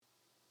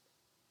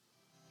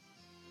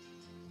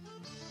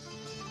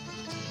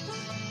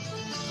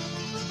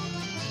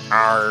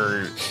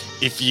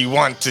If you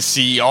want to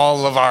see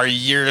all of our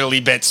yearly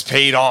bets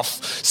paid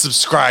off,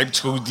 subscribe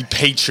to the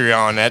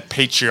Patreon at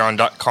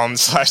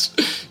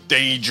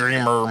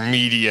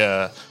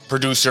patreon.com/daydreamermedia.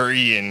 Producer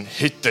Ian,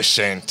 hit the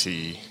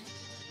shanty.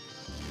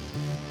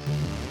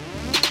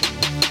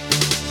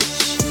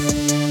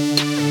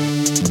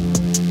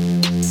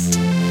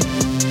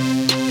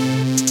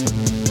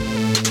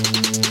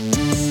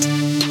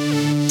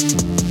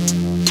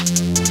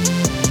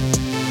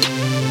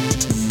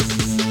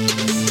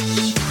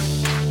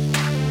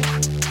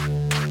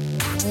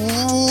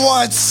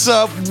 What's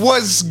up?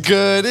 What's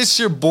good? It's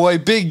your boy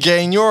Big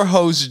Gang, your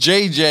host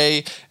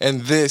JJ,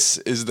 and this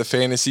is the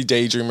Fantasy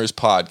Daydreamers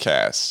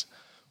podcast.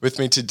 With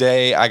me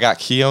today, I got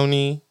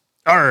Keone.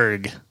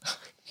 Arg.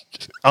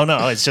 Oh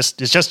no, it's just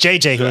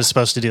JJ who was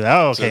supposed to do that.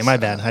 Oh, okay, my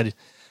bad.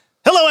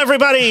 Hello,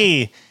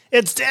 everybody.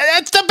 It's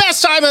the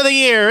best time of the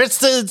year. It's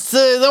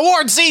the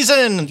award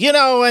season, you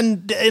know,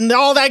 and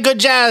all that good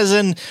jazz,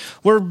 and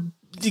we're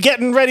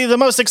getting ready. The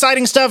most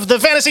exciting stuff. The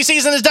fantasy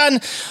season is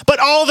done, but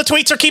all the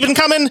tweets are keeping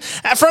coming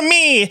from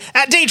me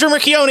at Daydreamer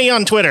Keone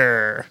on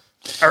Twitter.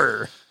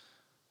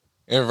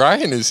 And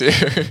Ryan is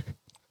here.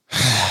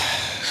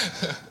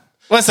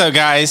 What's up,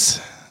 guys?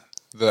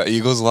 The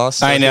Eagles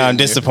lost. I know, I'm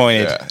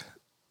disappointed.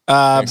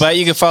 Yeah. But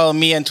you can follow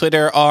me on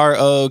Twitter,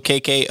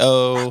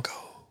 ROKKO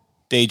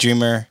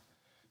Daydreamer.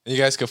 You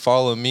guys can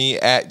follow me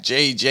at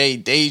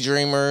JJ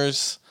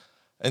Daydreamers.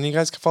 And you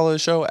guys can follow the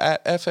show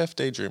at FF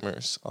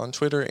Daydreamers on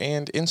Twitter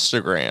and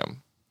Instagram.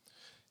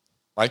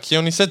 Like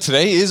Keone said,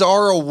 today is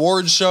our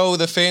award show,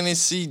 the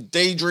Fantasy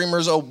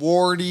Daydreamers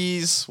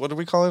Awardees. What do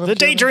we call it? The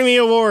Daydreamy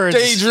Awards.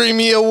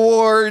 Daydreamy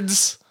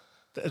Awards.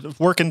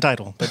 Working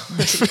title.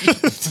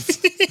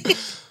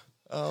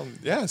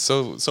 Yeah,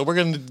 so we're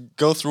going to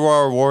go through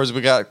our awards.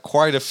 We got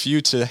quite a few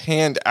to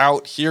hand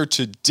out here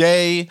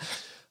today.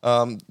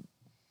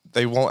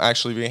 They won't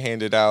actually be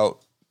handed out,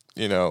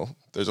 you know.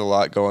 There's a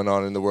lot going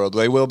on in the world.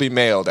 They will be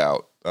mailed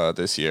out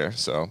this year,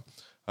 so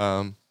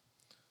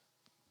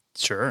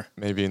sure.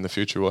 Maybe in the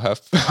future we'll have.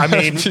 I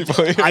mean,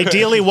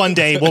 ideally one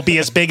day we'll be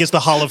as big as the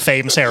Hall of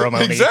Fame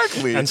ceremony.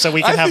 Exactly, and so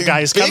we can have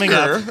guys bigger. Coming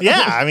up.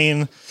 Yeah, I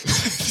mean.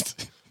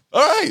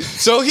 All right,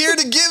 so here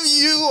to give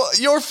you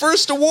your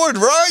first award,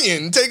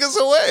 Ryan, take us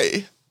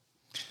away.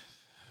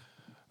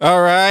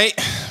 All right,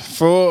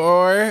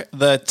 for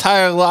the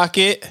Tyler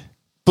Lockett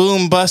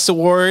Boom Bust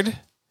Award.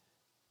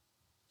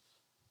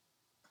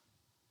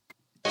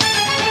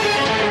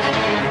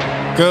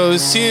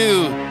 Goes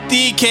to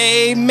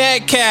DK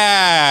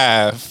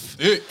Metcalf.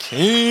 Dick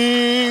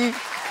King.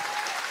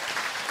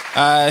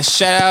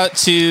 Shout out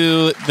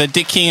to the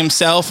Dick King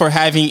himself for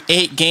having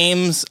 8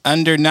 games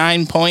under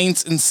 9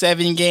 points and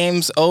 7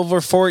 games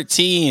over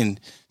 14.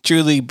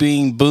 Truly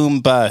being boom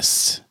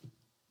bust.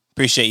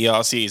 Appreciate you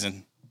all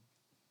season.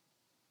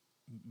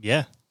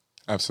 Yeah.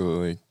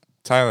 Absolutely.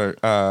 Tyler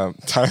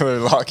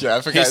Lockett.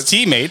 I forgot his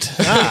teammate.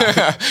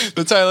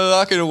 The Tyler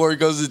Lockett Award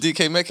goes to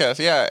DK Metcalf.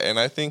 Yeah, and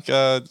I think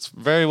it's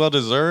very well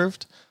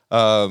deserved.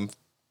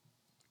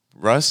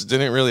 Russ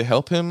didn't really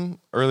help him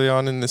early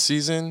on in the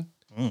season.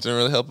 Didn't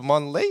really help him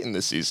on late in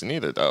the season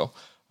either, though.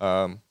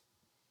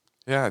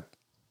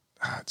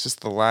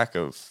 Just the lack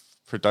of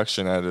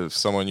production out of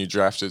someone you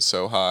drafted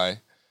so high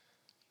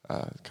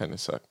kind of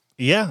sucked.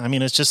 Yeah, I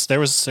mean, it's just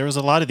there was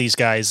a lot of these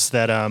guys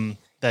that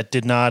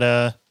did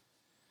not.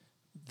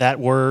 That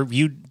were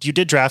you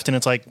did draft, and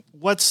it's like,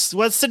 what's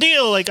the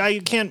deal? Like,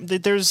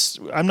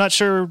 I'm not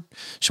sure.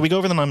 Should we go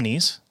over the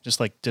nominees?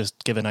 Just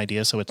give an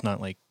idea, so it's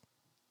not like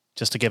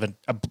just to give an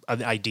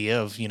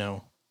idea of, you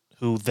know,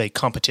 who the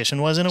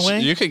competition was in a way.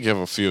 You could give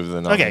a few of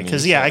the nominees. Okay,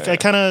 because I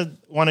kind of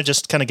want to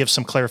just kind of give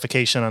some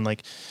clarification on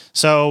like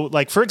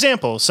for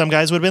example, some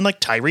guys would have been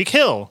like Tyreek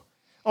Hill,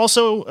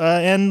 also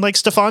and like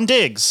Stephon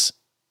Diggs,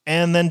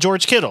 and then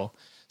George Kittle.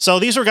 So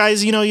these were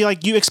guys, you know,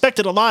 you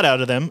expected a lot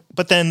out of them,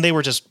 but then they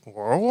were just,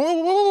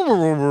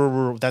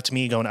 that's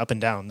me going up and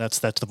down. That's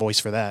the voice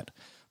for that,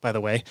 by the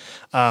way.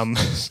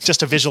 Just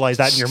to visualize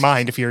that in your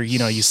mind if you're, you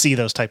know, you see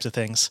those types of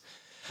things.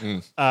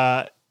 And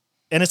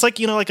it's like,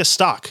 you know, like a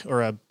stock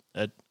or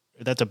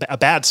that's a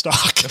bad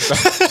stock.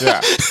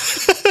 Yeah.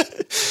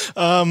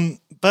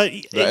 But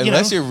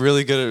unless you're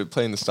really good at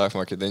playing the stock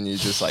market, then you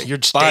just like you're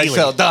just buy, daily.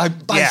 sell,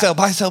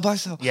 buy,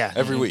 sell. Yeah,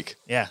 every week.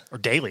 Yeah, or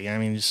daily. I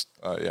mean, just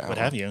what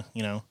have you,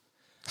 you know.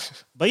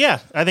 But yeah,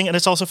 I think, and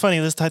it's also funny.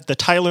 The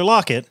Tyler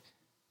Lockett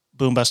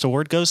Boom Bust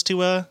Award goes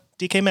to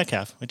DK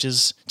Metcalf, which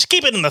is to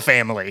keep it in the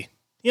family.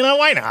 You know,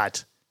 why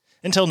not?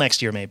 Until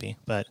next year, maybe.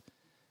 But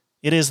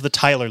it is the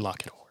Tyler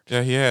Lockett Award.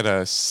 Yeah, he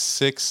had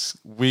 6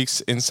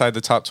 weeks inside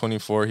the top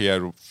 24. He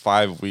had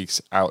 5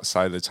 weeks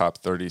outside the top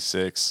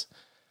 36.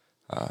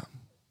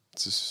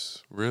 It's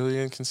just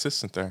really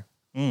inconsistent there.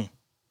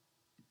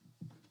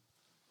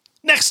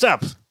 Next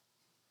up.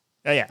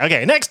 Oh, yeah.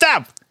 Okay. Next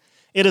up.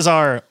 It is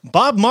our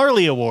Bob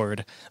Marley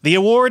Award. The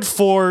award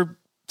for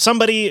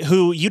somebody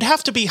who you'd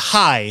have to be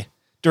high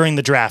during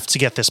the draft to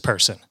get this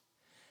person.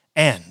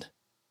 And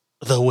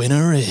the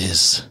winner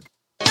is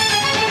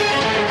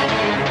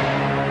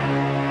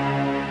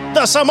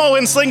the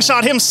Samoan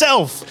slingshot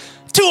himself,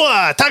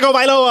 Tua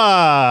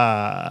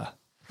Tagovailoa.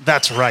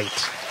 That's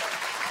right.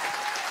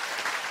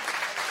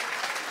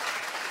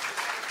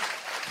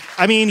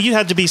 I mean, you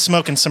had to be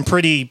smoking some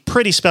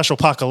pretty special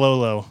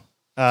Pakalolo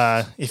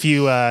if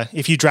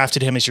you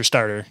drafted him as your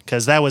starter,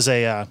 because that was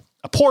a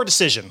poor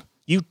decision.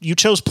 You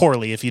chose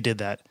poorly if you did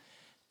that,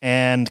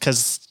 and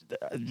because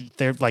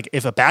they're like,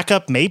 if a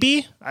backup,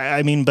 maybe.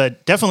 I mean,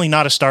 but definitely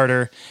not a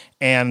starter.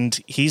 And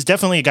he's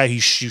definitely a guy who you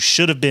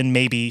should have been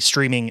maybe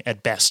streaming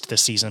at best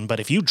this season. But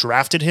if you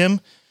drafted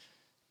him,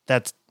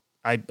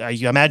 I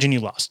imagine you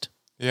lost.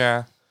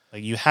 Yeah.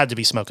 Like, you had to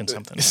be smoking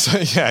something. So,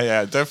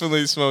 yeah,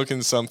 definitely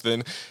smoking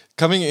something.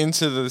 Coming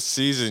into the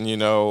season,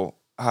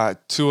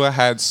 Tua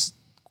had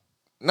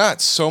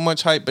not so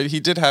much hype, but he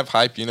did have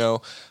hype. The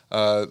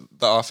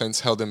offense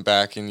held him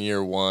back in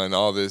year one,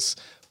 all this.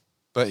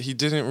 But he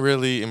didn't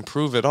really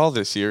improve at all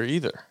this year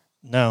either.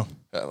 No.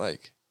 I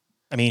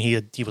mean,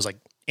 he was like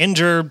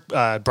injured.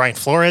 Brian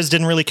Flores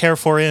didn't really care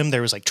for him.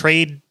 There was like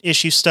trade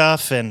issue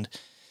stuff. And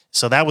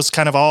so that was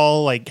kind of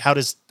all like, I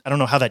don't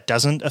know how that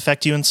doesn't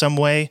affect you in some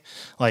way.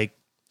 Like,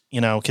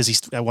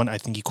 because I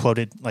think he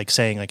quoted like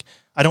saying like,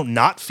 I don't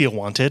not feel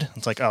wanted.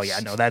 It's like, oh yeah,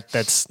 no,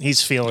 that's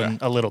he's feeling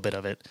a little bit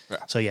of it. Yeah.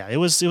 So yeah, it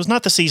was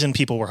not the season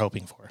people were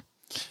hoping for.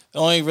 The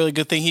only really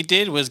good thing he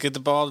did was get the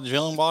ball to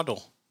Jalen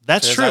Waddle.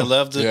 That's true. I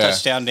love the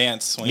touchdown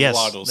dance when he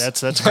waddles.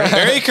 That's great.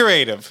 Very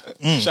creative.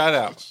 Shout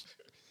out.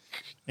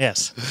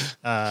 Yes.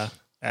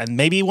 And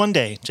maybe one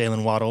day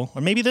Jalen Waddle,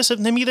 or maybe this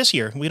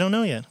year. We don't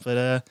know yet,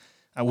 but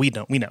we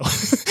know.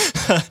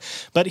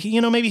 But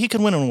maybe he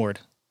could win an award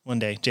one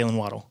day, Jalen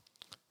Waddle.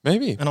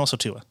 Maybe. And also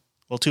Tua.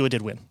 Well, Tua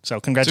did win, so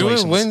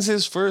congratulations. Tua wins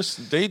his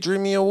first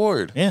Daydreamy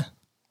award. Yeah.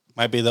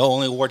 Might be the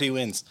only award he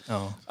wins.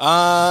 Oh.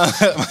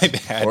 My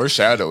bad.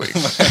 Foreshadowing.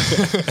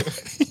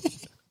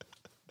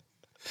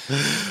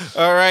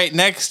 All right,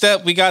 next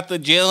up, we got the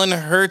Jalen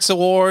Hurts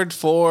Award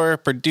for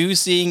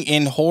producing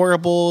in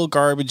horrible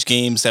garbage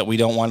games that we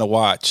don't want to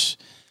watch.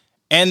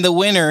 And the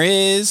winner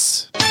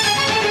is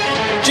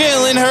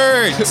Jalen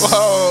Hurts.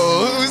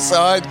 Whoa, who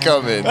saw it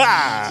coming?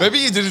 Maybe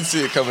you didn't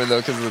see it coming, though,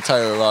 because of the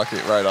Tyler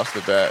Lockett right off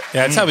the bat.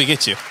 Yeah, that's how we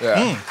get you.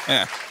 Yeah.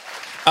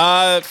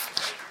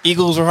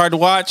 Eagles were hard to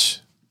watch,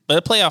 but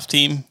a playoff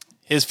team.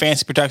 His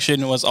fantasy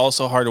production was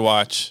also hard to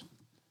watch.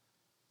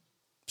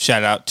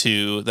 Shout out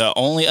to the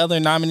only other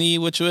nominee,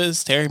 which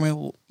was Terry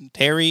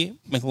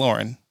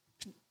McLaurin.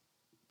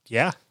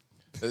 Yeah.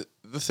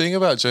 The thing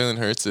about Jalen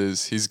Hurts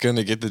is he's going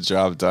to get the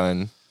job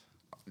done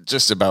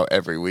just about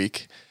every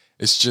week.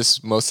 It's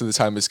just most of the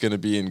time it's going to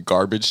be in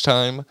garbage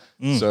time.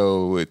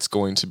 So it's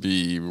going to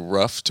be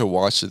rough to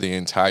watch the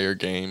entire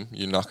game.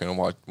 You're not going to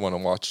want to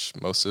watch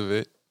most of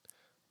it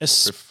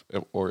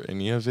or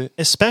any of it.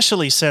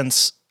 Especially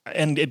since...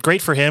 And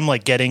great for him,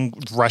 like getting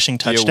rushing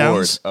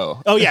touchdowns. The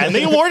award. Oh yeah, and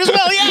the award as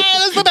well. Yeah,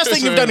 that's the best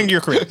thing you've done in your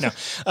career. No,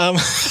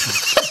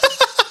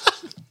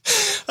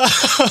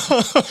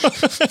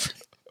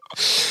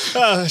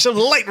 some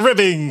light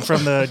ribbing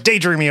from the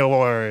Daydreamy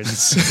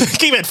Awards.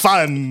 Keep it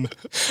fun.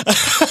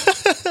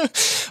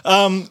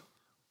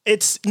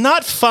 It's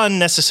not fun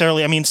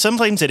necessarily. I mean,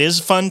 sometimes it is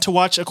fun to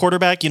watch a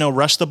quarterback,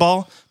 rush the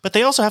ball, but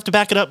they also have to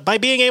back it up by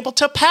being able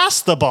to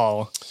pass the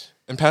ball.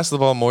 And pass the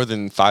ball more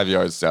than 5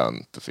 yards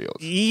down the field.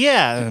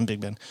 Yeah, Big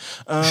Ben.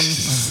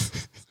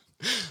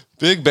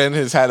 Big Ben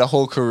has had a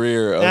whole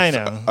career of I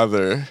know.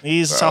 other...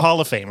 He's a Hall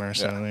of Famer,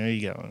 so there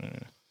you go.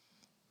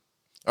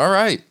 All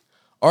right.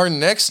 Our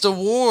next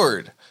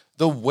award,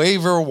 the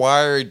Waiver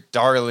Wire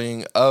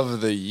Darling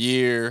of the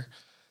Year.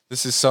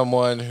 This is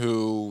someone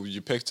who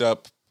you picked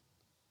up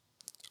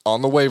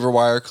on the waiver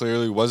wire,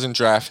 clearly wasn't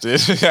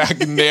drafted.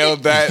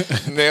 Nailed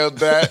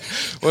that.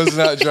 Was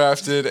not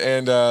drafted,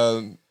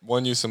 and...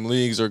 won you some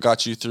leagues or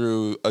got you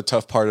through a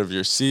tough part of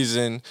your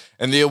season.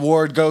 And the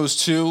award goes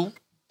to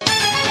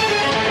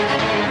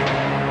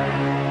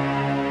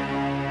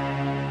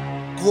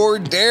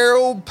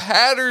Cordero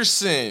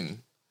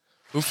Patterson,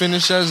 who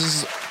finished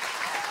as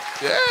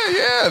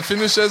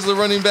the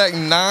running back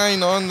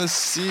 9 on the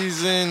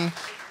season.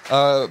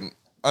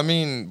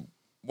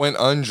 Went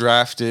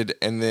undrafted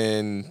and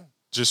then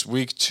just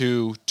week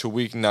 2 to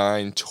week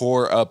 9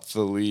 tore up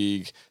the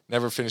league.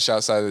 Never finished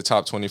outside of the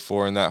top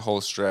 24 in that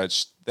whole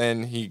stretch.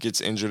 Then he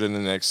gets injured in the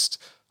next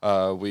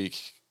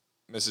week,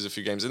 misses a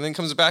few games, and then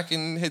comes back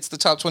and hits the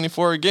top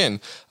 24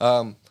 again.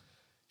 Kind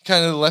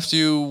of left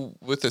you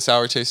with a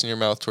sour taste in your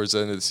mouth towards the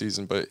end of the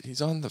season, but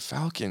he's on the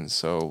Falcons,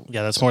 so...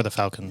 Yeah, that's more the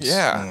Falcons.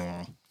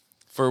 Yeah.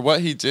 For what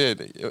he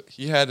did,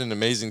 he had an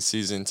amazing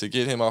season. To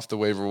get him off the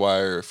waiver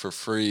wire for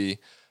free,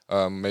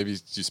 maybe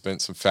you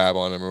spent some fab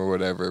on him or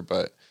whatever,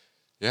 but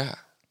yeah,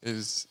 it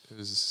was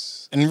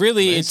and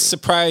really, amazing. It's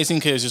surprising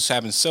because it just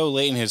happened so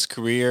late in his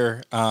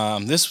career.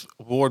 This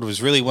award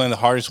was really one of the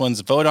hardest ones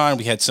to vote on.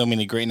 We had so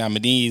many great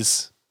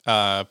nominees.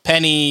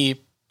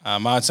 Penny,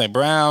 Mount St.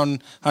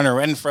 Brown, Hunter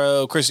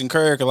Renfrow, Christian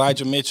Kirk,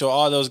 Elijah Mitchell,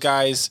 all those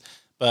guys.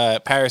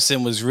 But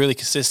Patterson was really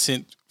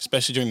consistent,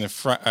 especially during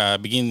the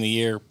beginning of the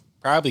year.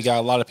 Probably got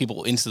a lot of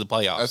people into the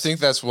playoffs. I think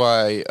that's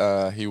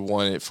why he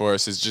won it for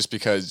us, is just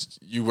because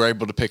you were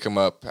able to pick him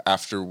up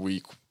after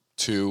week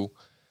 2.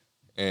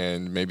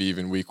 and maybe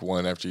even week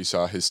 1 after you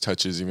saw his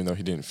touches, even though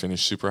he didn't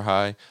finish super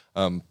high.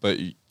 But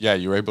yeah,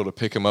 you were able to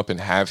pick him up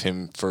and have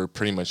him for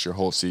pretty much your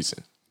whole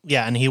season.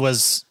 Yeah, and he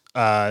was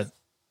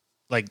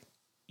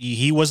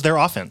he was their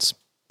offense.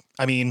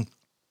 I mean,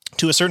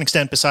 to a certain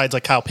extent, besides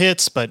like Kyle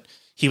Pitts, but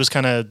he was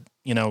kind of,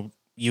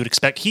 you'd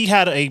expect he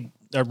had a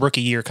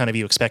rookie year kind of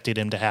you expected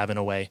him to have in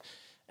a way.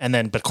 And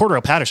then, but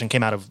Cordarrelle Patterson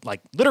came out of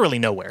like literally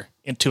nowhere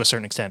to a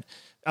certain extent.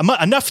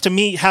 Enough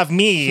to have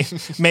me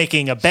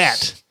making a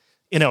bet,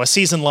 a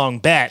season-long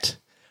bet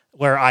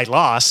where I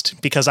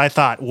lost because I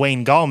thought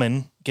Wayne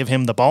Gallman, give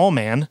him the ball,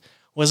 man,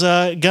 was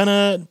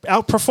gonna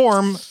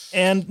outperform.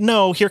 And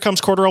no, here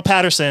comes Cordarrelle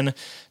Patterson,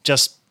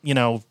 just,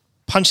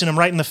 punching him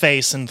right in the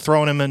face and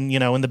throwing him in,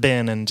 in the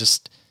bin and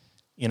just,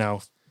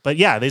 But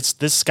yeah, these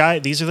are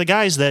the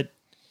guys that,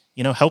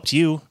 helped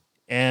you.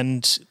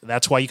 And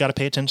that's why you got to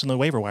pay attention to the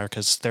waiver wire,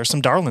 because there's some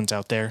darlings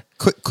out there.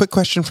 Quick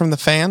question from the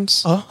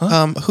fans.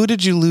 Who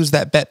did you lose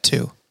that bet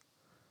to?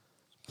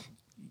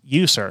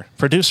 You, sir.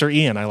 Producer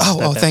Ian. I lost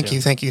that bet thank to.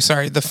 you. Thank you.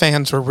 Sorry. The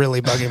fans were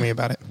really bugging me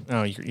about it.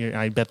 Oh,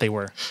 I bet they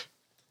were.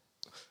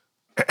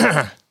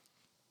 Our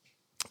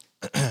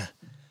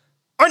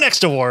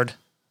next award,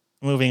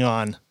 moving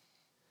on,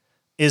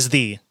 is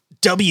the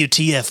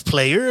WTF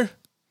Player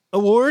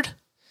Award.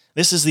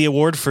 This is the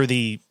award for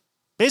the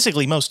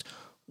basically most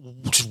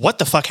what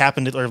the fuck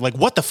happened, or like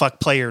what the fuck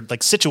player,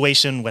 like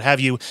situation, what have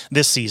you,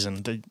 this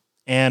season.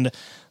 And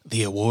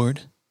the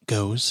award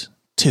goes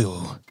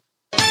to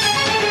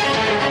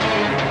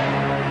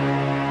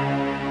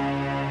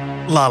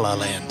La La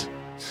Land.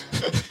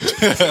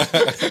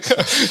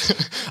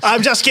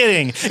 I'm just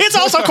kidding. It's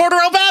also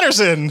Cordarrelle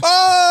Patterson.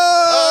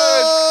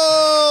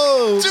 Oh!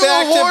 Two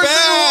Back awards to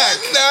back.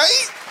 in one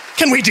night?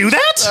 Can we do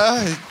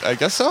that? I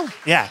guess so.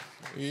 Yeah.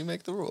 You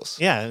make the rules.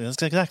 Yeah,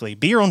 that's exactly.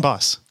 Be your own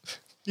boss.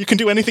 You can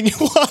do anything you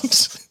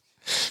want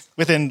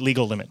within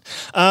legal limit.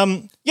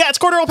 Yeah, it's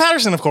Cordarrelle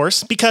Patterson, of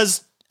course,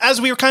 because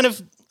as we were kind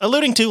of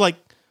alluding to, like,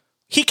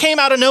 he came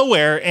out of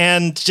nowhere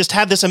and just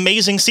had this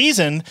amazing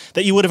season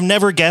that you would have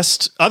never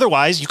guessed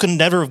otherwise. You could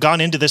never have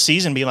gone into this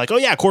season being like, oh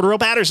yeah, Cordarrelle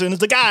Patterson is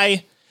the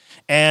guy.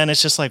 And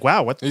it's just like,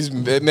 wow, what?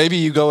 Maybe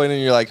you go in and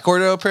you're like,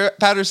 Cordarrelle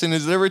Patterson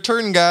is the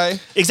return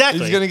guy.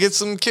 Exactly. He's going to get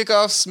some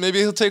kickoffs. Maybe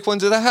he'll take one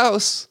to the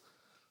house.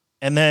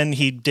 And then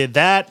he did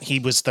that. He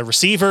was the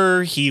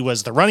receiver. He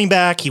was the running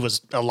back. He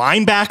was a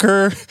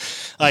linebacker.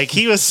 Like,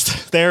 he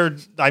was there.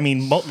 I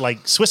mean,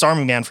 like Swiss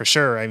Army man for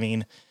sure. I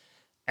mean,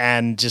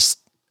 and just,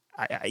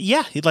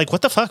 yeah, like,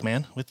 what the fuck,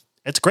 man?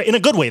 It's great in a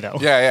good way, though.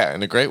 Yeah,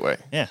 in a great way.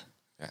 Yeah.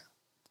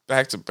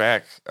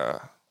 Back-to-back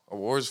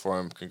awards for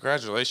him.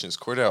 Congratulations,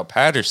 Cordarrelle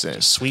Patterson.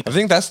 Just sweep. I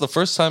think that's the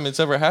first time it's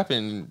ever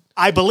happened.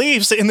 I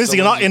believe in this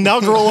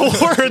inaugural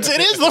awards,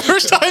 it is the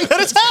first time that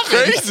it's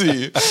happened.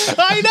 Crazy.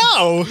 I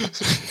know.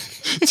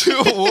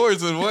 2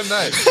 awards in one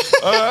night.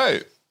 All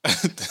right.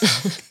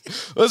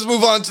 Let's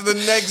move on to the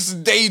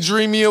next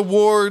Daydreamy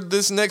Award.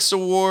 This next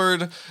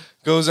award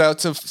goes out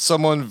to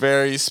someone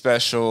very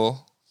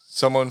special,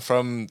 someone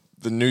from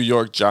the New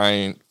York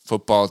Giant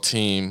football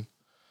team.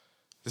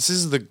 This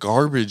is the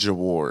Garbage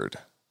Award.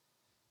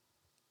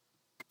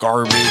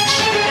 Garbage.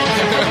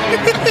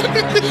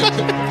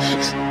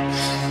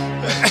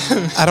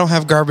 I don't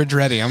have garbage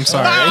ready. I'm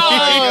sorry.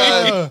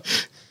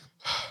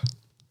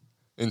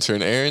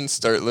 Intern Aaron,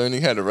 start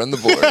learning how to run the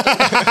board. All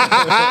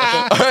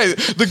right,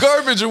 the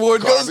Garbage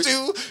Award goes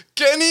to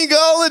Kenny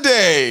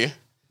Golladay.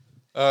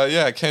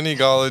 Kenny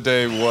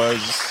Golladay was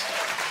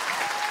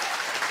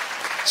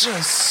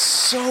just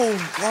so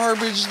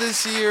garbage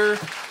this year.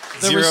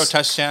 Zero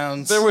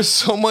touchdowns. There was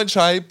so much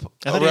hype.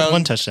 I thought he had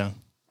 1 touchdown.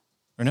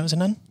 Or no, is it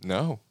none?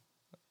 No.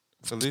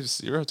 I believe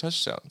 0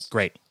 touchdowns.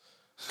 Great.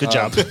 Good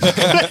job.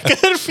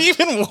 Could be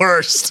even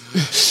worse.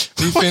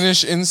 He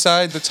finished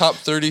inside the top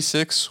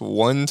 36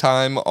 one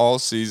time all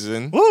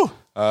season. Woo!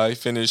 He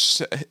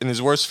finished, and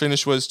his worst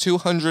finish was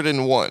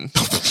 201.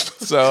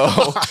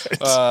 So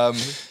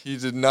he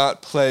did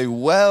not play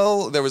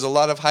well. There was a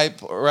lot of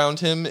hype around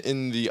him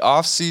in the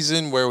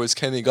offseason. Where was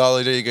Kenny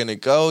Golladay going to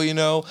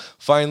go?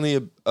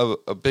 Finally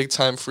a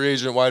big-time free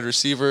agent wide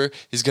receiver.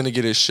 He's going to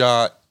get his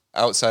shot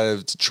outside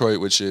of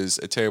Detroit, which is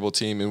a terrible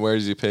team. And where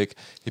does he pick?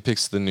 He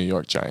picks the New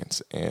York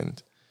Giants.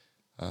 And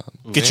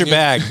get your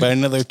bag by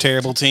another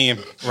terrible team.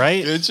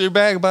 Right? Get your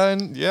bag,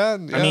 bud. Yeah.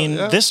 I mean,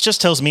 this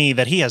just tells me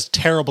that he has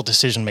terrible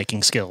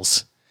decision-making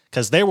skills,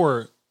 because there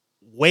were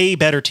way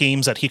better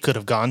teams that he could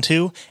have gone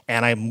to,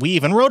 and we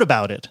even wrote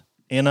about it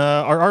in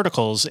our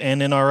articles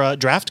and in our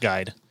draft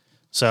guide.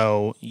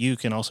 So you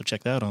can also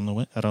check that on the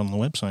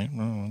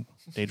website,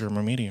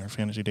 Daydreamer Media or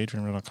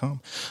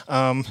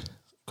FantasyDaydreamer.com.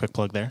 Quick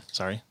plug there.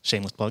 Sorry,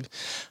 shameless plug.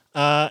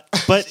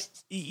 But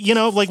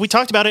like we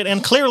talked about it,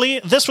 and clearly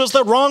this was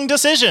the wrong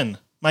decision,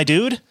 my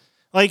dude.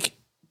 Like,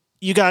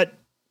 you got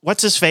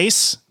what's his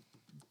face,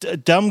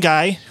 dumb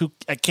guy who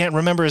I can't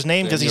remember his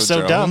name because he's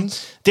so dumb.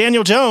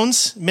 Daniel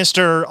Jones,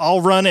 Mr.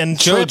 All Run and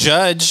Joe Trip,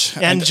 Judge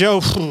and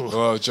Joe.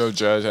 Oh, Joe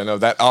Judge. I know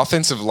that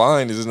offensive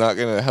line is not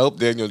going to help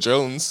Daniel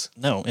Jones.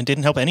 No, and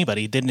didn't help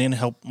anybody. Didn't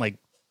help like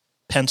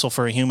pencil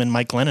for a human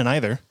Mike Glennon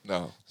either.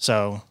 No.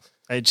 So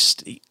I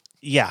just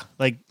yeah,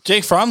 like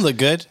Jake Fromm looked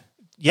good.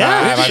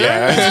 yeah, My sure.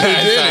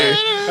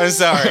 bad. I'm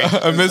sorry.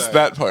 I missed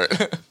that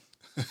part.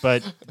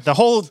 But the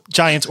whole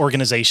Giants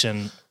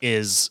organization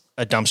is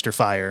a dumpster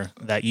fire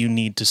that you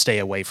need to stay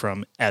away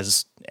from,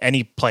 as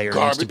any player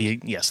needs to be.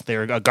 Yes,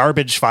 they're a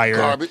garbage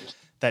fire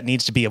that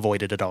needs to be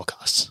avoided at all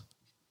costs.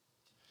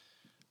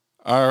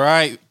 All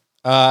right.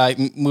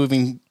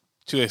 Moving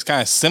to a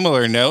kind of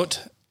similar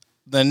note,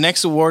 the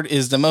next award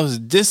is the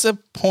most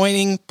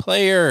disappointing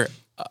player.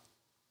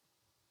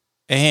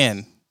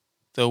 And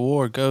the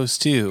award goes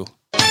to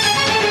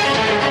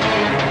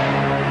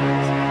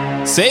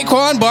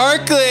Saquon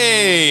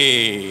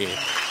Barkley.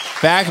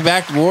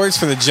 Back-to-back awards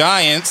for the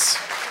Giants.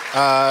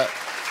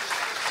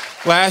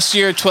 Last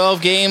year,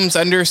 12 games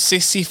under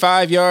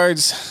 65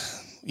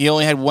 yards. He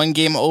only had one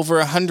game over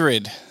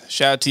 100.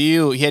 Shout out to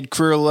you. He had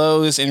career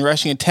lows in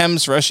rushing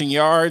attempts, rushing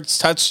yards,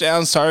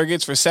 touchdowns,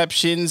 targets,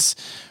 receptions,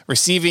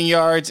 receiving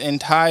yards,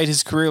 and tied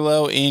his career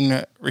low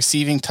in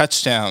receiving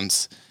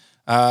touchdowns.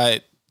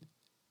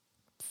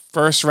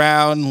 First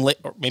round,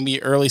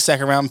 maybe early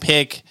second round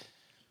pick.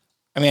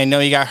 I mean, I know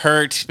he got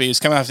hurt, but he was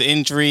coming off the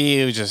injury.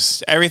 It was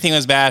just, everything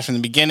was bad from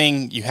the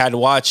beginning. You had to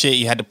watch it.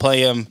 You had to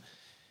play him.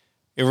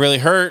 It really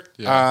hurt.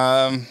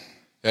 Yeah.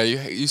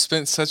 You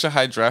spent such a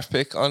high draft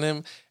pick on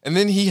him. And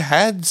then he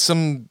had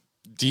some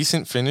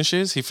decent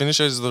finishes. He finished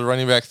as the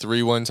running back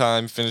 3 one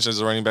time, finished as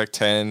the running back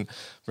 10,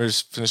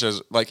 finished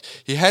as, like,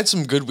 he had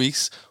some good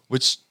weeks,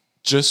 which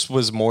just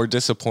was more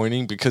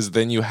disappointing because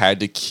then you had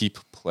to keep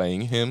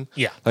playing him.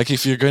 Yeah. Like,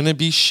 if you're going to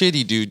be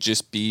shitty, dude,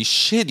 just be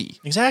shitty.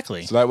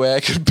 Exactly. So that way I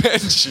could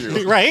bench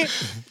you. Right?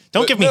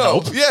 Don't give me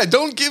hope. Yeah,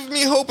 don't give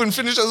me hope and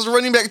finish as a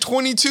running back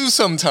 22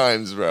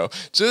 sometimes, bro.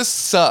 Just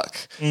suck.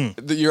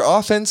 Your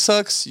offense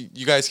sucks.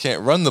 You guys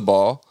can't run the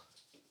ball.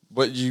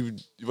 What you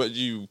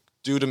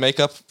do to make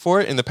up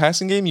for it in the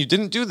passing game, you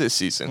didn't do this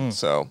season.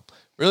 So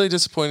really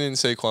disappointed in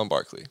Saquon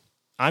Barkley.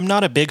 I'm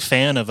not a big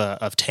fan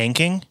of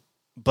tanking,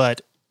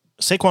 but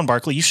Saquon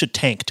Barkley, you should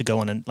tank to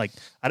go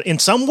in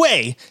some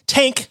way,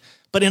 tank,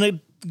 but in a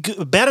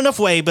bad enough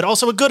way, but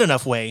also a good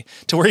enough way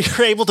to where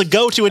you're able to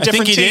go to a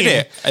different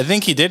team. I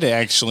think he did it,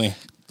 actually.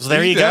 So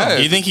there you go.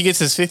 You think he gets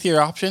his 5th year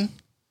option?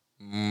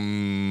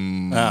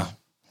 I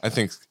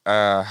think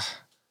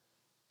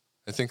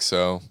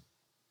so.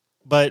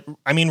 But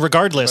I mean, Might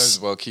regardless,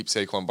 as well keep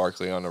Saquon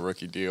Barkley on a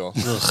rookie deal.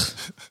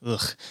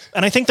 ugh.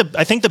 And I think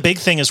the big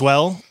thing as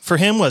well for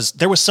him was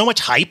there was so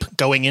much hype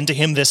going into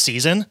him this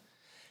season,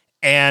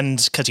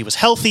 and because he was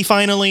healthy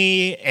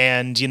finally,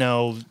 and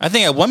I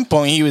think at one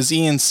point he was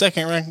Ian's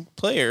second-ranked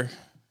player.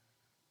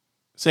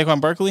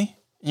 Saquon Barkley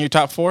in your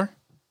top 4?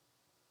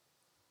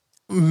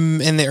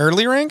 In the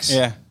early ranks?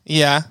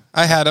 Yeah,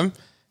 I had him.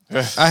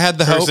 I had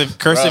the hope.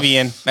 Curse of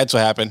Ian. That's what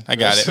happened. I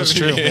got it. It's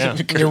true. Yeah.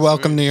 You're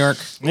welcome, New York.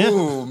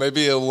 Ooh,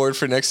 maybe an award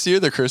for next year,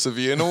 the Curse of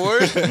Ian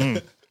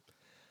Award.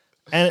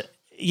 And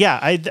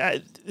yeah,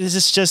 this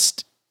is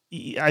just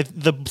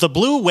the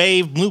blue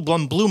wave,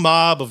 blue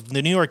mob of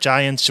the New York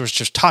Giants was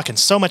just talking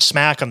so much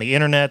smack on the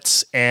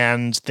internet,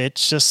 and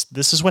this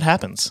is what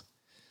happens.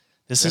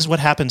 This is what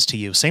happens to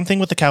you. Same thing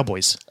with the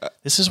Cowboys.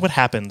 This is what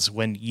happens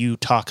when you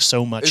talk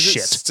so much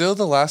shit. Still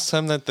the last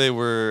time that they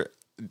were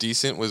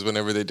decent was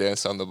whenever they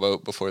danced on the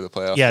boat before the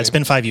playoff Yeah, game. it's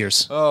been 5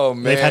 years. Oh,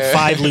 man. They've had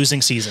 5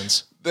 losing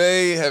seasons.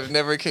 They have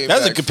never came That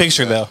was back a good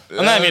picture, though.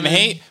 I'm not even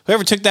hate.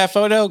 Whoever took that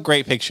photo,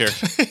 great picture.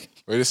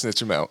 Way to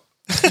snitch him out.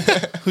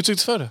 Who took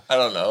the photo? I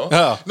don't know.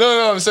 Oh.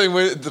 No, I'm saying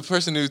the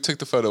person who took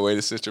the photo, way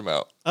to snitch him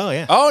out. Oh,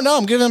 yeah. Oh, no,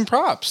 I'm giving him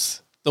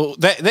props.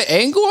 The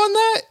angle on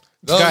that?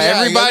 Oh, Got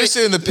everybody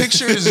saying the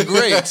picture is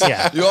great.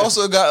 Yeah. You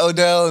also got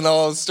Odell and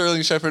all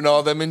Sterling Shepard and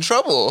all them in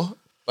trouble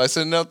by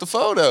sending out the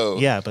photo.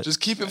 Yeah, but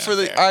just keep it for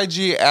the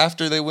IG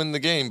after they win the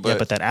game.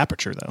 But that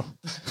aperture, though.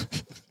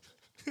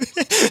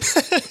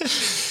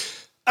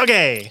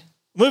 Okay,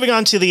 moving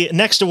on to the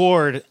next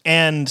award,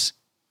 and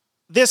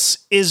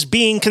this is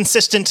being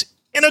consistent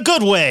in a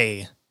good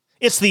way.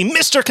 It's the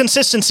Mr.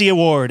 Consistency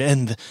Award,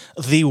 and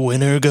the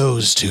winner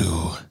goes to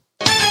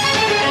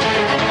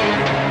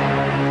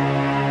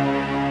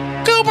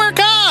Cooper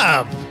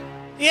Kupp.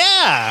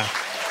 Yeah.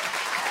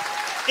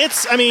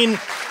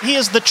 He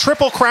is the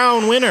Triple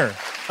Crown winner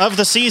of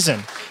the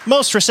season.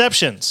 Most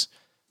receptions,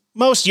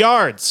 most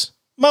yards,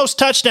 most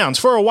touchdowns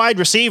for a wide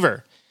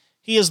receiver.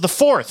 He is the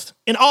 4th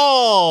in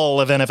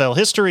all of NFL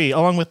history,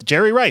 along with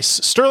Jerry Rice,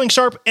 Sterling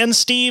Sharp, and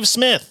Steve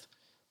Smith.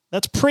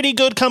 That's pretty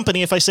good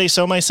company, if I say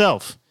so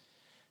myself.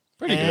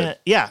 Pretty good.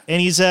 Yeah,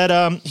 and he's at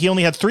he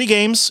only had 3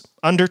 games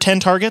under 10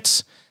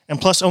 targets,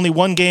 and plus only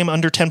 1 game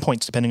under 10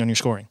 points, depending on your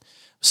scoring.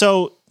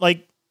 So,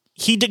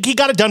 he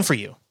got it done for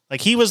you.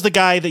 He was the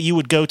guy that you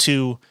would go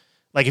to.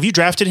 If you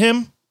drafted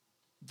him,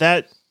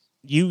 that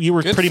you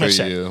were Good pretty for much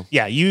set. you.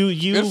 Yeah, you.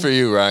 Good for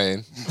you,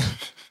 Ryan.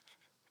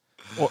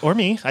 Or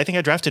me. I think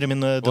I drafted him in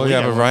the Well, league.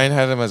 yeah, but Ryan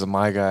had him as a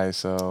my guy,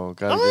 so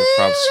gotta give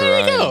props to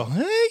Ryan. There you go.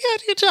 You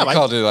got good job. I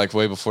called it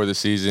way before the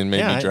season, made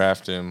Yeah, me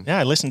draft him.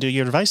 I listened to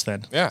your advice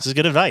then. Yeah. This is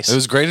good advice. It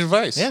was great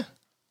advice. Yeah.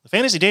 The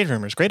Fantasy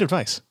Daydreamers, great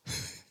advice.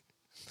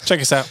 Check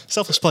us out.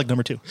 Selfless plug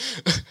number 2.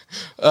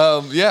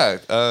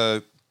 Yeah.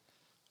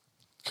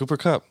 Cooper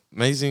Kupp,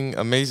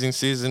 amazing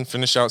season.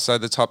 Finished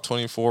outside the top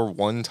 24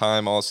 one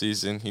time all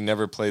season. He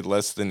never played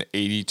less than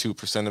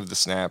 82% of the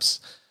snaps.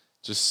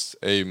 Just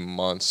a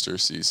monster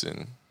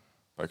season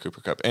by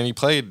Cooper Kupp. And he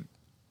played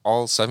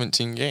all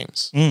 17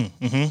 games.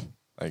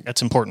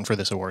 That's important for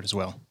this award as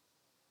well.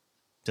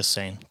 Just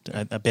saying,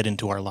 a bit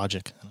into our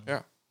logic.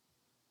 Yeah.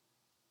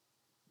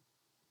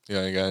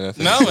 Yeah, you got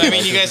nothing. No, I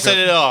mean, you guys said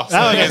it all.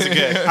 So you guys are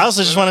good. I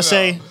also just want to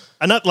say,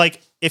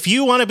 if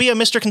you want to be a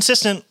Mr.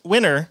 Consistent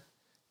winner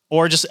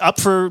or just up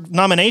for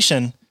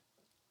nomination,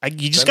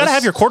 you just got to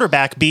have your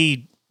quarterback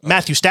be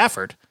Matthew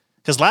Stafford.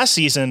 Because last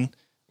season,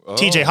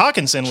 TJ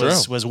Hawkinson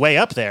was way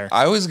up there.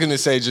 I was going to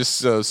say just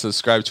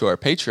subscribe to our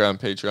Patreon,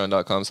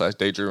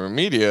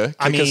 patreon.com/daydreamermedia.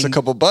 Kick us a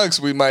couple bucks,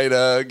 we might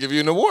give you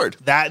an award.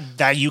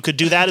 That you could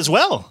do that as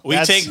well. We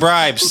take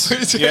bribes.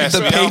 Yes, the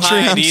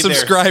Patreon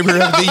subscriber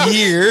of the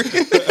year.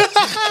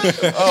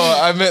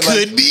 I meant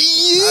like... Could be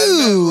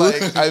you.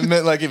 I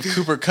meant like if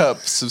Cooper Kupp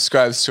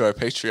subscribes to our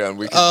Patreon,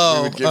 we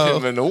would give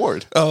him an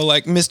award. Oh,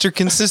 like Mr.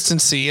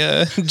 Consistency,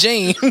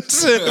 James,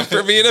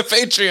 for being a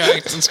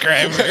Patreon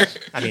subscriber.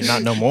 I mean,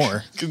 not no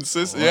more.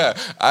 Consistent, yeah.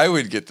 I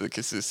would get the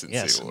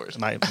consistency award.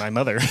 My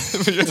mother.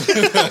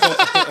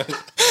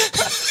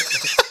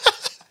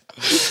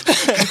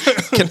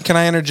 Can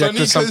I interject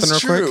with something real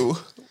true.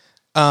 quick?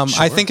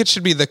 I think it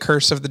should be the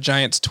curse of the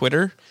Giants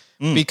Twitter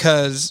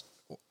because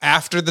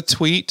after the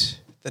tweet,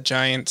 the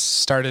Giants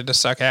started to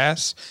suck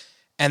ass.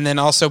 And then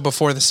also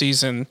before the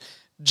season,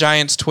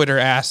 Giants Twitter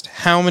asked,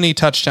 how many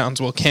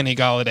touchdowns will Kenny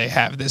Golladay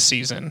have this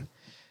season?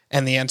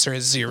 And the answer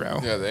is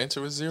 0. Yeah, the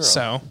answer was 0.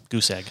 So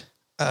Goose egg.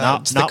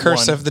 it's the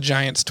curse of the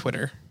Giants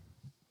Twitter.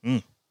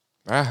 Well,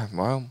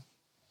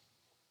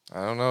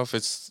 I don't know if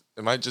it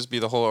might just be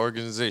the whole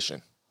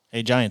organization.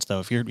 Hey, Giants,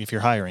 though, if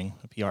you're hiring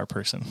a PR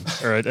person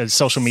or a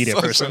social media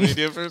person.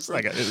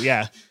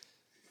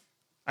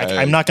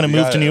 I'm not going to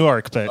move to New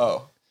York,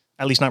 but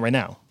at least not right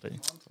now. But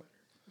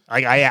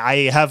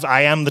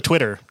I am the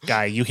Twitter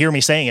guy. You hear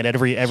me saying it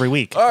every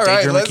week. All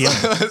right,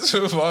 let's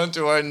move on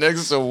to our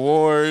next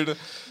award.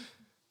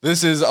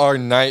 This is our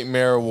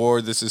Nightmare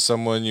Award. This is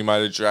someone you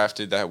might have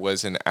drafted that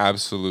was an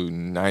absolute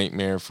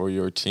nightmare for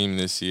your team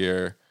this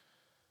year.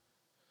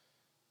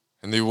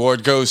 And the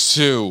award goes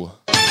to...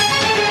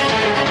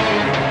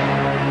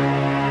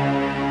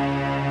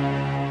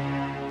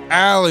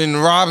 Allen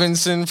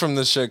Robinson from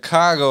the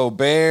Chicago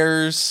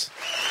Bears.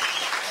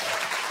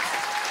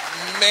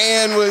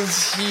 Man,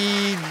 was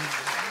he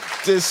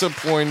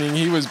disappointing.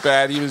 He was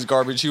bad. He was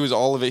garbage. He was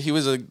all of it. He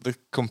was the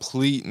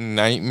complete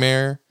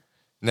nightmare.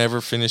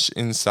 Never finished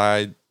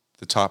inside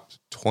the top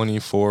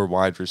 24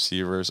 wide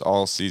receivers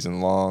all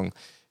season long.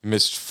 He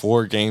missed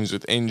 4 games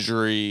with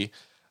injury.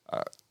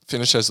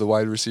 Finished as the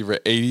wide receiver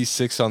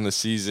 86 on the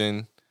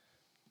season.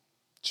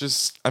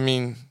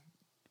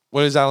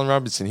 What is Allen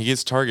Robinson? He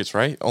gets targets,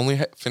 right?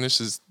 Only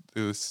finishes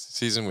the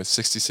season with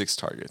 66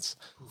 targets,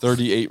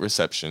 38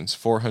 receptions,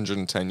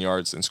 410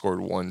 yards, and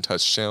scored 1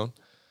 touchdown.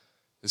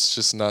 It's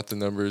just not the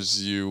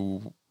numbers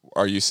you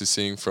are used to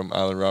seeing from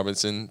Allen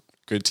Robinson.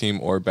 Good team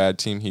or bad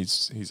team,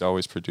 he's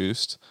always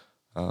produced.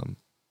 But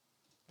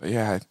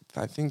yeah,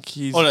 I think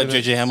he's... Hold on,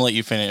 JJ, I'm going to let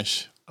you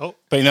finish. Oh.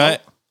 But you know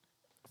what?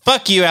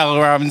 Fuck you, Allen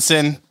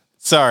Robinson.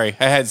 Sorry,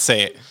 I had to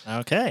say it.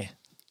 Okay.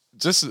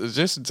 Just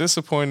a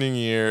disappointing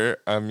year.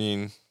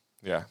 Come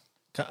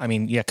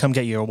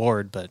get your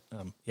award, but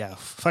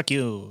fuck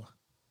you.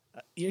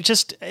 You're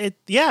just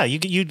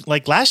you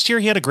like last year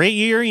he had a great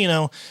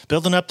year,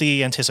 building up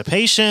the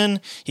anticipation.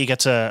 He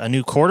gets a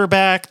new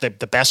quarterback,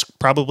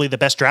 probably the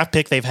best draft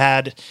pick they've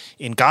had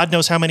in God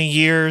knows how many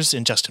years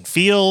in Justin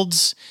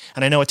Fields.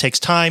 And I know it takes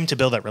time to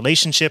build that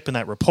relationship and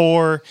that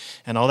rapport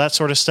and all that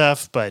sort of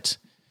stuff, but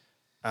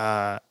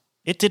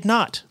it did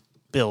not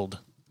build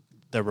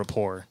the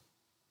rapport.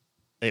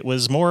 It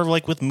was more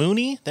like with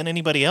Mooney than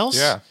anybody else.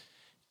 Yeah.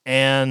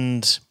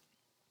 And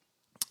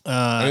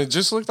it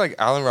just looked like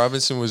Allen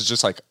Robinson was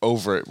just like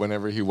over it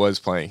whenever he was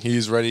playing.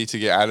 He's ready to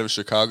get out of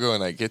Chicago,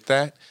 and I get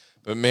that.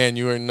 But man,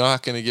 you are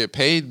not going to get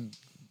paid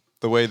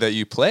the way that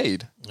you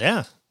played.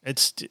 Yeah,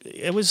 it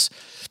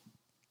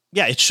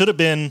should have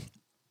been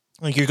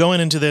like you're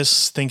going into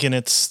this thinking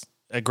it's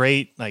a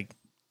great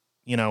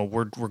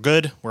we're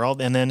good, we're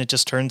all, and then it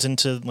just turns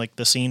into like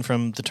the scene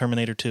from the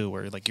Terminator 2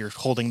 where like you're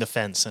holding the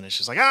fence and it's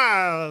just like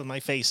my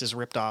face is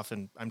ripped off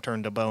and I'm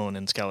turned to bone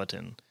and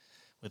skeleton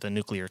with a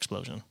nuclear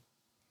explosion.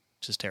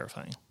 Which is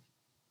terrifying.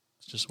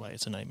 It's just why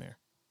it's a nightmare.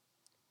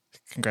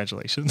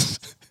 Congratulations.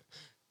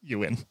 You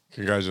win.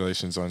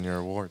 Congratulations on your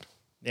award.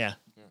 Yeah.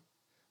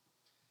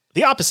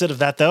 The opposite of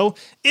that, though,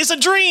 is a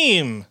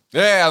dream.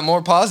 Yeah, a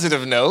more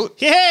positive note.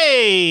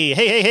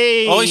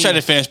 Hey. Always try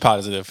to finish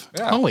positive.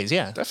 Yeah, always,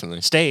 yeah.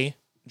 Definitely. Stay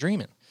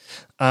dreaming.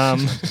 Cut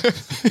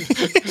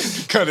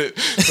it.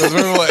 So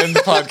we'll end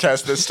the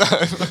podcast this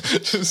time.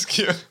 Just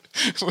kidding.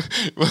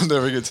 We'll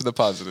never get to the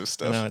positive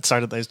stuff. No, it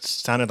sounded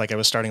like I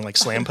was starting like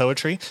slam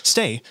poetry.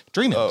 Stay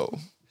dreaming. Oh.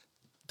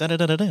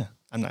 Da-da-da-da-da.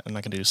 I'm not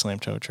going to do slam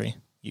poetry.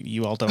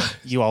 You all don't.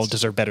 You all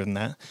deserve better than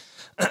that.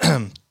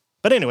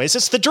 But anyways,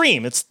 it's the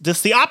dream. It's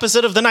the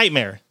opposite of the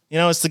nightmare. You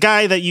know, it's the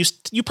guy that you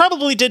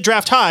probably did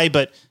draft high,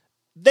 but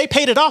they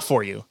paid it off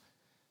for you.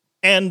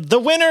 And the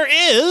winner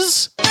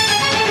is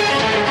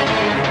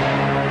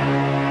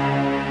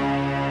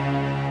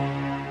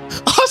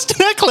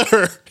Austin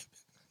Eckler.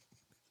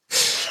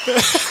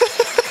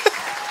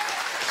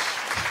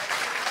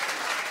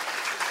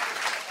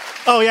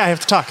 Oh yeah, I have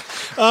to talk.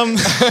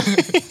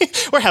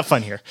 We have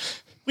fun here.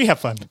 We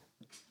have fun.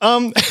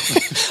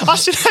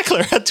 Austin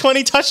Eckler had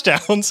 20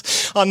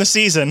 touchdowns on the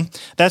season.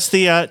 That's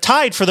the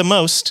tied for the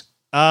most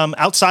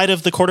outside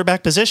of the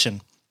quarterback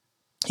position.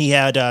 He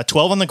had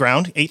 12 on the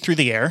ground, 8 through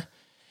the air,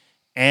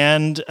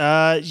 and he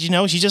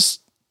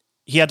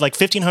had like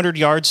 1,500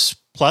 yards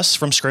plus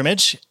from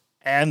scrimmage,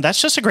 and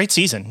that's just a great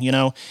season. You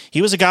know,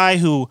 he was a guy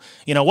who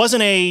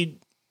wasn't a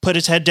put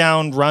his head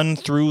down, run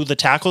through the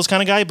tackles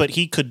kind of guy, but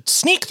he could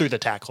sneak through the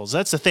tackles.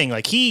 That's the thing.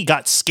 Like, he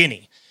got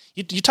skinny.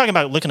 You're talking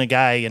about looking at a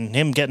guy and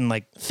him getting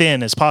like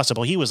thin as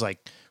possible. He was like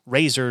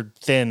razor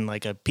thin,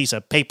 like a piece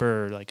of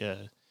paper, like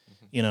a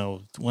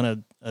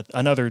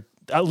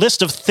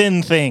list of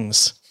thin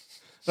things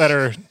that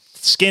are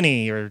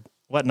skinny or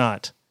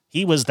whatnot.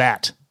 He was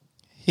that.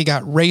 He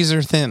got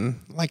razor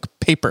thin, like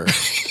paper.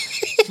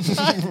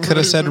 Could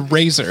have said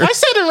razor. I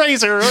said a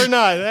razor or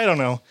not. I don't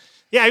know.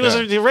 Yeah, it was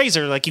a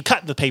razor, like you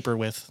cut the paper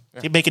with.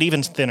 You make it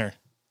even thinner.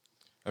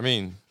 I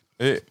mean,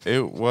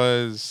 it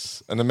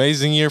was an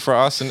amazing year for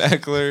Austin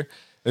Eckler.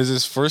 It was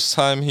his first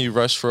time he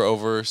rushed for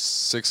over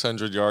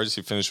 600 yards.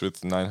 He finished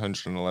with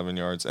 911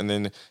 yards. And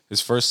then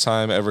his first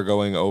time ever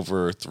going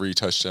over 3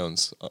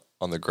 touchdowns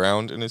on the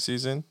ground in a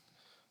season.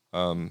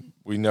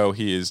 We know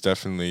he is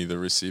definitely the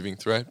receiving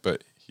threat,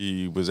 but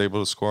he was able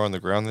to score on the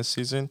ground this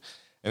season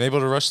and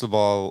able to rush the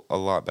ball a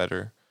lot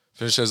better.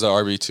 Finished as an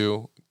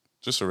RB2.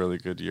 Just a really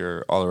good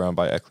year all around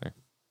by Eckler.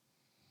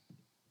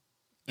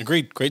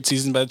 Agreed. Great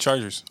season by the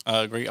Chargers.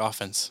 Great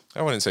offense.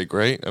 I wouldn't say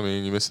great. I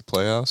mean, you missed the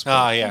playoffs.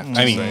 Oh, yeah.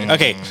 I mean,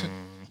 okay.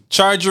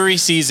 Chargery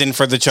season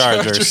for the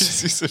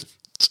Chargers.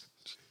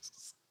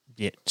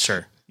 Yeah,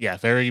 sure. Yeah,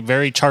 very,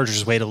 very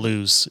Chargers way to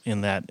lose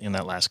in that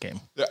last game.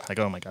 Yeah. Like,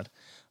 oh my God.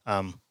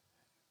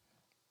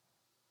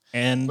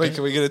 And Wait,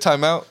 can we get a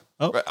timeout?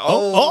 Oh, yeah.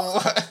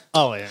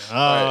 Oh, you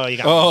got me. You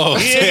got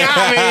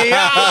me.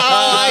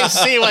 Oh, I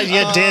see what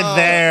you did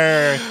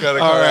there. Gotta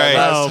go All right.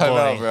 last Oh,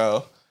 timeout, boy.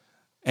 bro.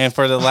 And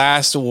for the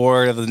last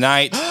award of the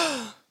night,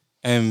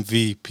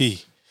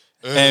 MVP.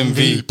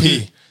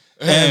 MVP.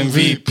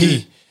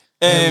 MVP.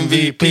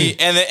 MVP.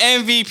 And the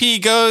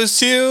MVP goes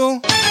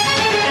to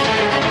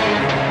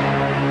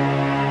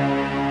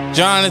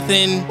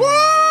Jonathan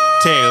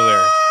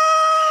Taylor.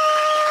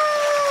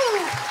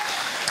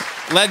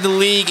 Led the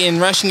league in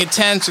rushing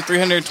attempts with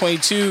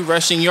 322,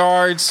 rushing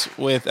yards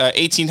with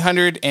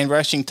 1,800, and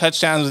rushing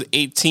touchdowns with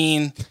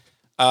 18.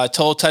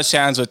 Total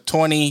touchdowns with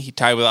 20. He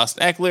tied with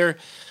Austin Eckler.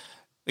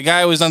 The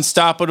guy was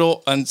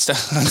unstoppable.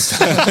 Unstoppable.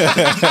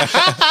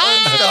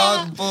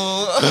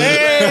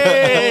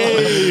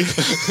 Hey!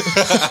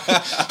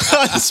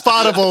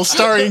 Unspottable,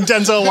 starring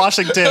Denzel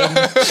Washington.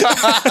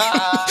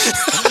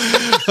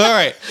 All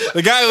right.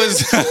 The guy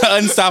was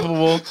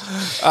unstoppable.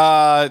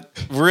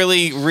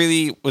 Really,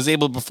 really was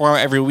able to perform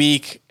every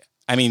week.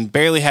 I mean,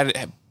 barely had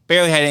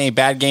any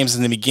bad games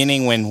in the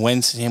beginning when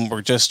Wentz and him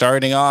were just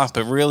starting off,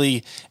 but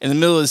really in the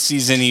middle of the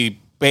season, he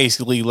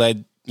basically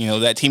led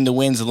that team to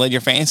wins and led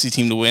your fantasy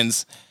team to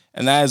wins.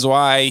 And that is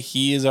why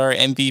he is our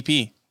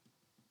MVP.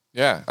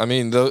 Yeah, I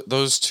mean,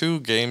 those 2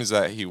 games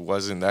that he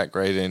wasn't that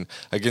great in,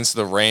 against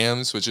the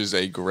Rams, which is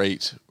a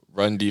great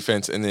run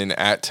defense, and then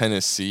at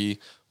Tennessee,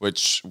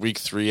 which week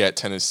 3 at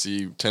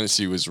Tennessee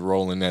was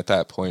rolling at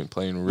that point,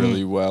 playing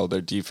really well.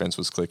 Their defense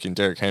was clicking.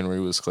 Derrick Henry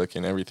was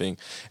clicking, everything.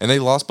 And they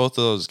lost both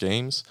of those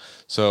games,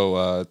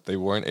 so they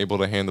weren't able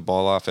to hand the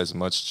ball off as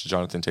much to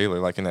Jonathan Taylor.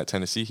 Like in that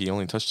Tennessee, he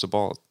only touched the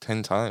ball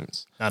 10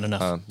 times. Not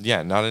enough.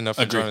 Not enough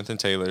for Agreed. Jonathan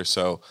Taylor.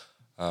 So,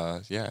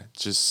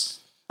 just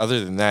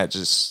other than that,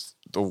 just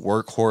the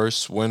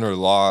workhorse, win or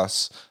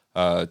loss,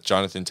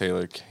 Jonathan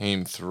Taylor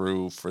came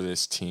through for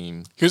this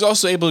team. He was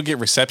also able to get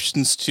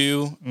receptions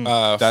too.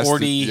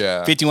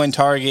 51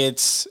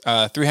 targets,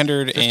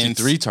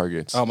 53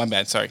 targets. Oh, my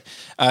bad. Sorry.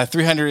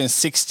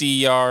 360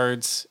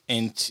 yards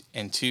and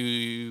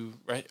 2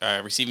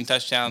 receiving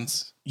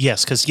touchdowns.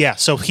 Yes, because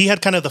so he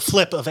had kind of the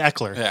flip of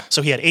Eckler. Yeah.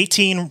 So he had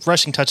 18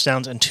 rushing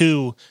touchdowns and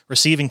 2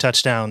 receiving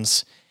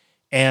touchdowns.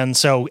 And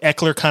so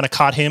Eckler kind of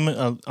caught him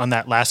on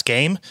that last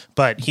game,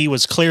 but he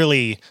was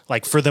clearly,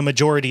 like, for the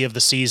majority of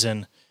the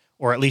season,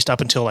 or at least up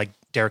until like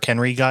Derrick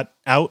Henry got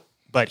out,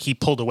 but he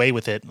pulled away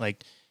with it.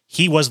 Like,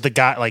 he was the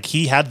guy, like,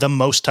 he had the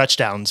most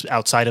touchdowns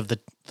outside of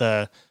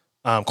the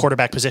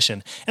quarterback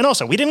position. And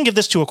also, we didn't give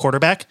this to a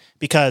quarterback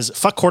because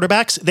fuck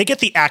quarterbacks. They get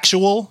the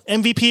actual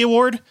MVP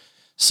award.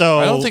 So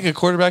I don't think a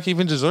quarterback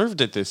even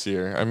deserved it this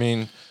year. I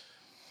mean,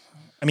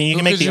 you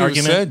can make the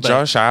argument. But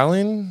Josh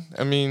Allen.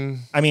 I mean,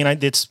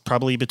 it's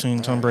probably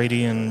between Tom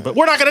Brady but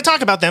we're not going to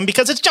talk about them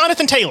because it's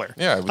Jonathan Taylor.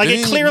 yeah, like,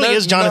 it clearly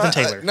is Jonathan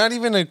Taylor. Not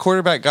even a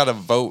quarterback got a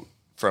vote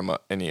from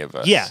any of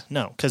us. Yeah,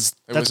 no, because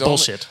It that's was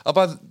bullshit.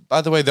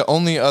 By the way, the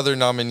only other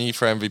nominee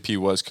for MVP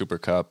was Cooper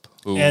Kupp,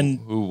 who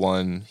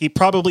won.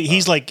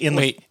 He's like in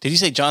Wait, did you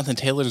say Jonathan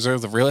Taylor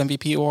deserves the real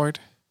MVP award?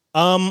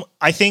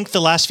 I think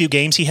the last few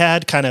games he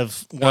had kind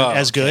of weren't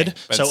as good.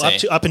 Let's So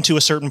say. up into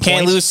a certain point.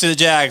 Can't lose to the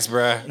Jags,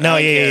 bruh. No,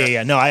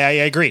 yeah. No, I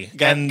agree.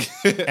 Got-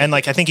 And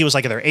like I think he was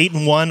like either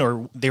 8-1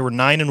 or they were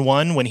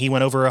 9-1 when he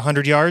went over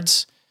 100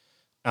 yards.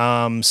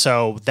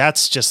 So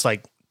that's just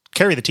like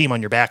carry the team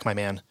on your back, my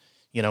man.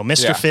 You know,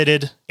 Mr. Yeah.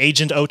 Fitted,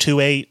 Agent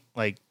 028,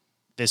 like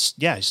this,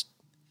 he's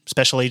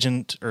special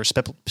agent or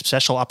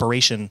special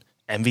operation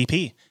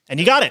MVP. And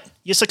you got it.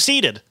 You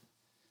succeeded.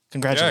 Yeah,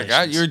 Congratulations.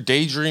 got your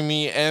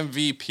Daydreamy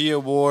MVP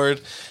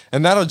award.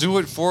 And that'll do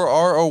it for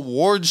our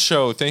award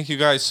show. Thank you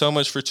guys so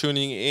much for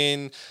tuning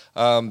in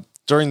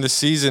during the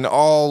season,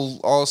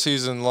 all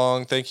season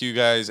long. Thank you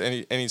guys.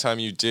 Anytime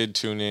you did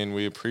tune in,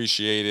 we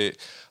appreciate it.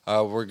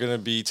 We're going to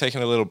be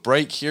taking a little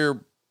break here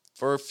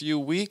for a few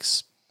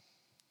weeks.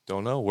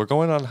 Don't know. We're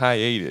going on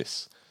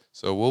hiatus.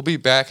 So we'll be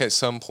back at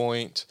some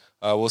point.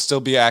 We'll still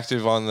be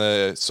active on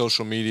the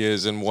social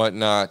medias and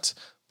whatnot.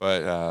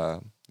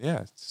 But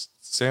yeah,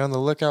 stay on the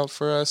lookout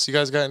for us. You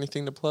guys got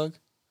anything to plug?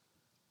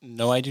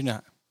 No, I do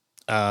not.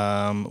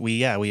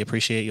 We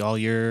appreciate all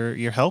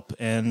your help,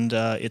 and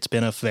it's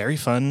been a very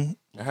fun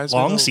has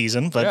long been a-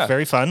 season, but yeah.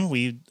 very fun.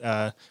 We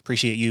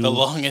appreciate you. The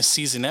longest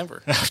season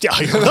ever. the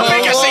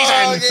biggest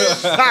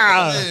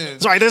season.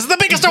 Sorry, this is the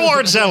biggest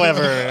award show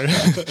ever.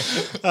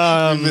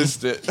 You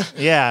missed it.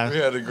 We Yeah.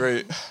 had a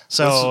great.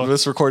 So-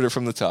 let's record it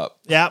from the top.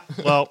 Yeah.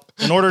 Well,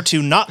 in order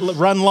to not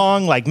run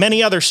long like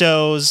many other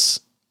shows,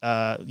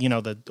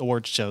 the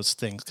award shows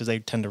things because they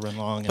tend to run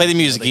long. Play the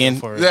music, Ian.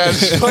 Yeah,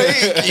 just play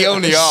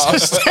Keone off.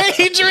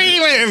 Stay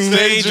dreaming.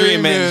 Stay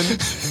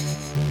dreaming.